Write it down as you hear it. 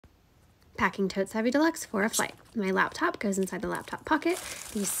packing ToteSavvy Deluxe for a flight. My laptop goes inside the laptop pocket.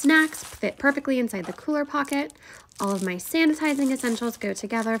 These snacks fit perfectly inside the cooler pocket. All of my sanitizing essentials go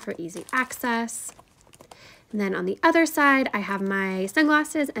together for easy access. And then on the other side, I have my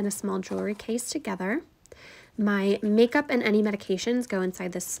sunglasses and a small jewelry case together. My makeup and any medications go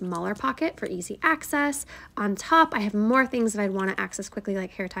inside this smaller pocket for easy access. On top, I have more things that I'd want to access quickly,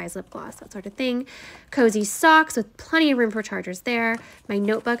 like hair ties, lip gloss, that sort of thing. Cozy socks with plenty of room for chargers there. My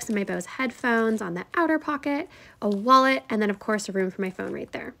notebooks and my Bose headphones on the outer pocket. A wallet, and then of course a room for my phone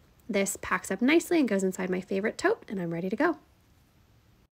right there. This packs up nicely and goes inside my favorite tote, and I'm ready to go.